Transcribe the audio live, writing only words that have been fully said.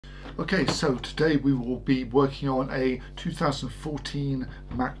Okay, so today we will be working on a 2014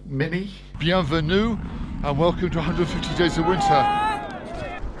 Mac Mini. Bienvenue and welcome to 150 Days of Winter.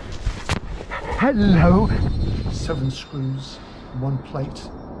 Hello! 7 screws, 1 plate.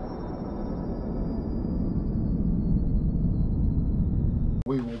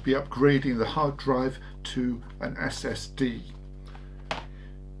 We will be upgrading the hard drive to an SSD.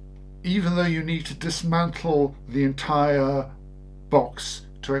 Even though you need to dismantle the entire box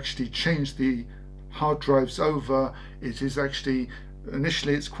to actually change the hard drives over, it is actually,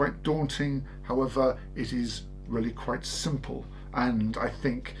 initially it's quite daunting, however it is really quite simple and I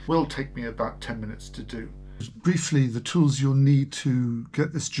think will take me about 10 minutes to do. Briefly, the tools you'll need to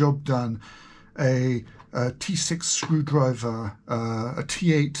get this job done: a T6 screwdriver, a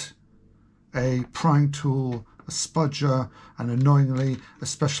T8, a prying tool, a spudger, and annoyingly a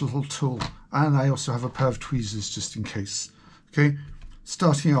special little tool, and I also have a pair of tweezers just in case. Okay,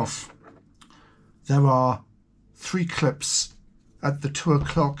 starting off, there are 3 clips at the 2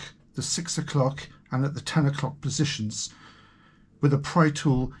 o'clock, the 6 o'clock and at the 10 o'clock positions. With a pry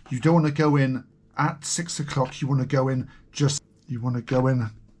tool, you don't want to go in at 6 o'clock, you want to go in to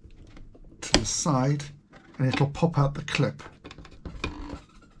the side and it'll pop out the clip.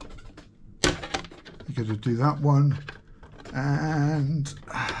 You're going to do that one, and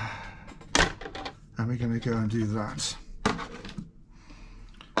we're going to go and do that.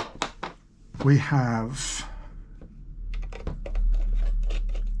 We have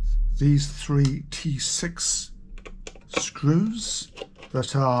these 3 T6 screws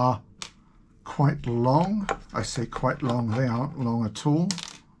that are quite long. I say quite long, they aren't long at all.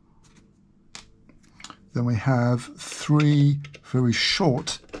 Then we have 3 very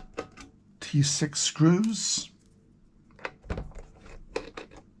short T6 screws.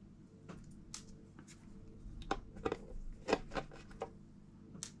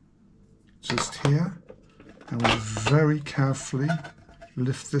 Just here, and we'll very carefully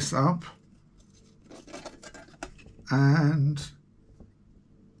lift this up, and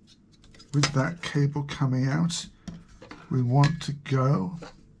with that cable coming out, we want to go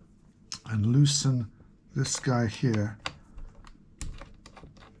and loosen this guy here.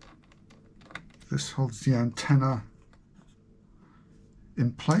 This holds the antenna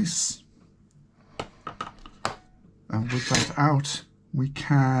in place, and with that out, we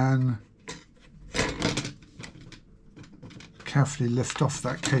can carefully lift off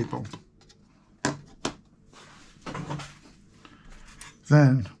that cable.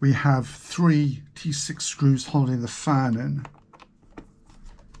 Then we have 3 T6 screws holding the fan in.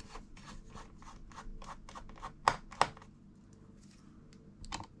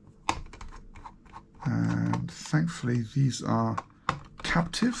 And thankfully these are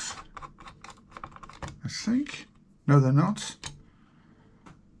captive, I think. No, they're not.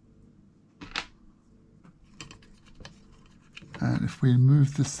 And if we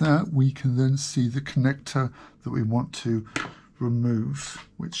move this out, we can then see the connector that we want to remove,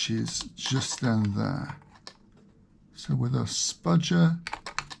 which is just down there. So with a spudger,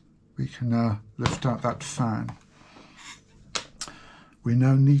 we can now lift out that fan. We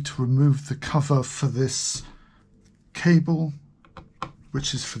now need to remove the cover for this cable,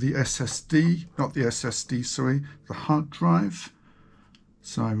 which is for the SSD, not the SSD, sorry, the hard drive.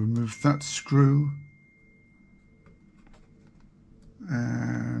 So I remove that screw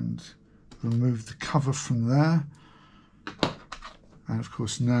and remove the cover from there. And of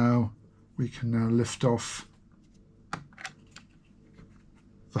course now we can now lift off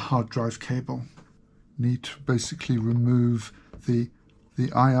the hard drive cable. Need to basically remove the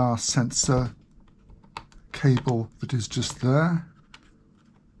IR sensor cable that is just there.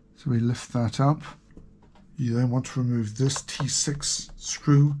 So we lift that up. You then want to remove this T6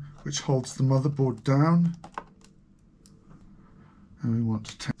 screw which holds the motherboard down. And we want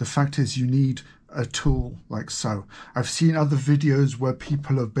to take, the fact is you need a tool like so. I've seen other videos where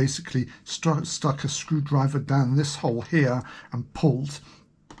people have basically stuck a screwdriver down this hole here and pulled.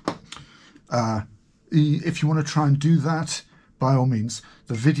 If you want to try and do that, by all means.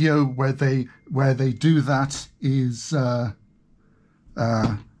 The video where they do that is, of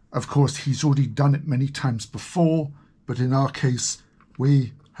course, he's already done it many times before, but in our case,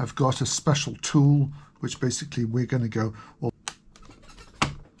 we have got a special tool which basically we're going to go.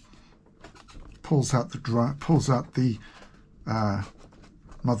 Pulls out the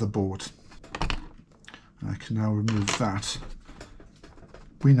motherboard, and I can now remove that.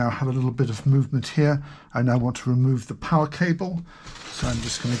 We now have a little bit of movement here. I now want to remove the power cable, so I'm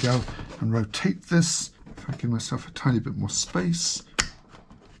just going to go and rotate this. If I give myself a tiny bit more space,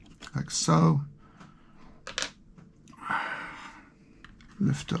 like so.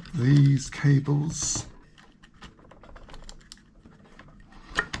 lift up these cables.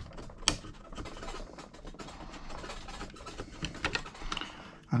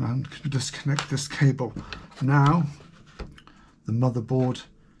 And I can disconnect this cable. Now the motherboard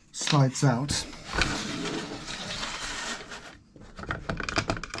slides out.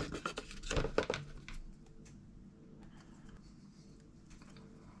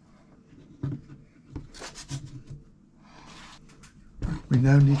 We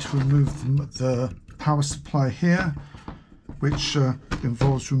now need to remove the power supply here, which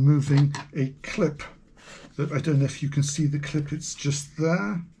involves removing a clip that, I don't know if you can see the clip, it's just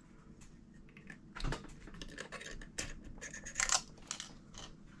there.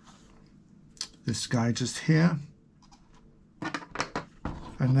 This guy just here.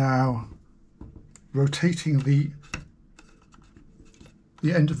 And now rotating the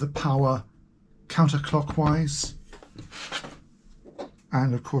end of the power counterclockwise,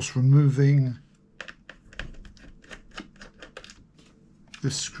 and of course removing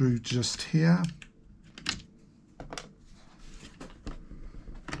this screw just here.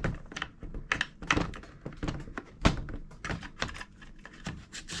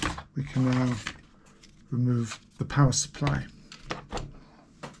 We can now remove the power supply.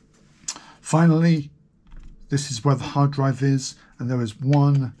 Finally, this is where the hard drive is, and there is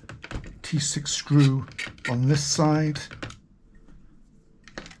one T6 screw on this side,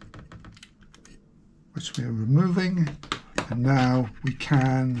 which we are removing, and now we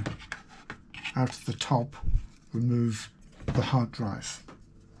can, out of the top, remove the hard drive.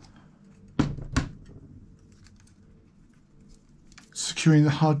 Securing the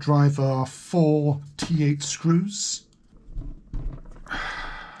hard drive are 4 T8 screws.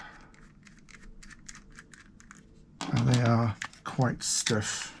 And they are quite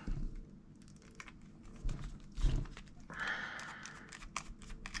stiff.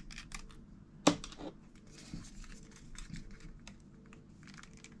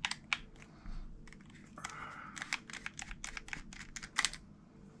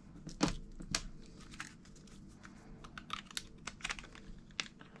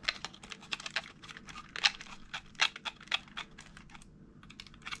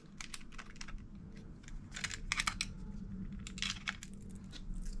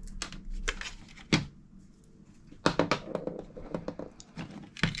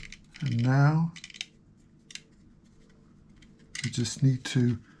 And now we just need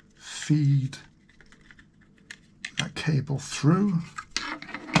to feed that cable through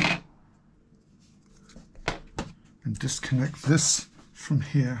and disconnect this from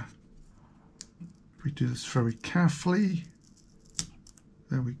here. We do this very carefully.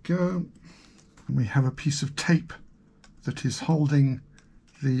 There we go. And we have a piece of tape that is holding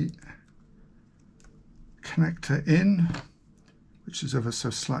the connector in, which is ever so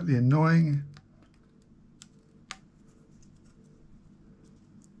slightly annoying.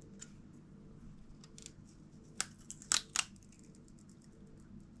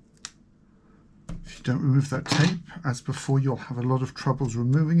 If you don't remove that tape, as before, you'll have a lot of troubles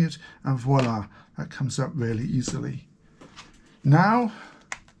removing it, and voila, that comes up really easily. Now,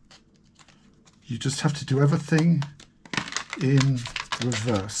 you just have to do everything in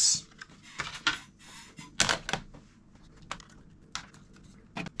reverse.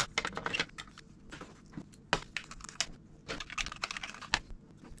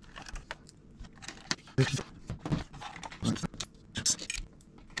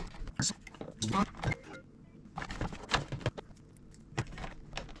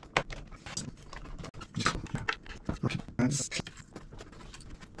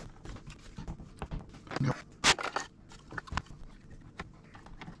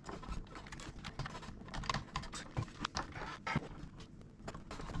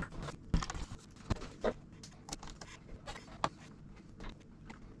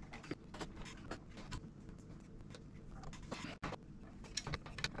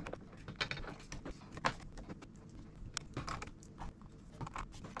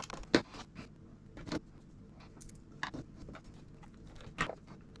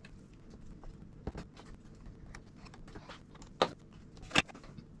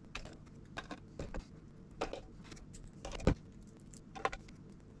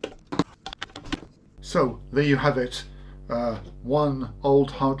 So there you have it, one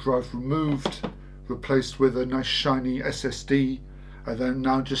old hard drive removed, replaced with a nice shiny SSD. I then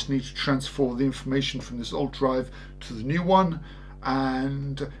now just need to transfer the information from this old drive to the new one,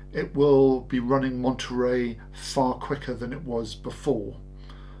 and it will be running Monterey far quicker than it was before.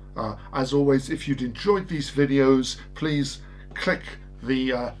 As always, if you'd enjoyed these videos, please click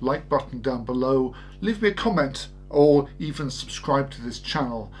the like button down below, leave me a comment or even subscribe to this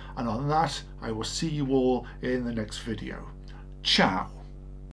channel. And on that, I will see you all in the next video. Ciao.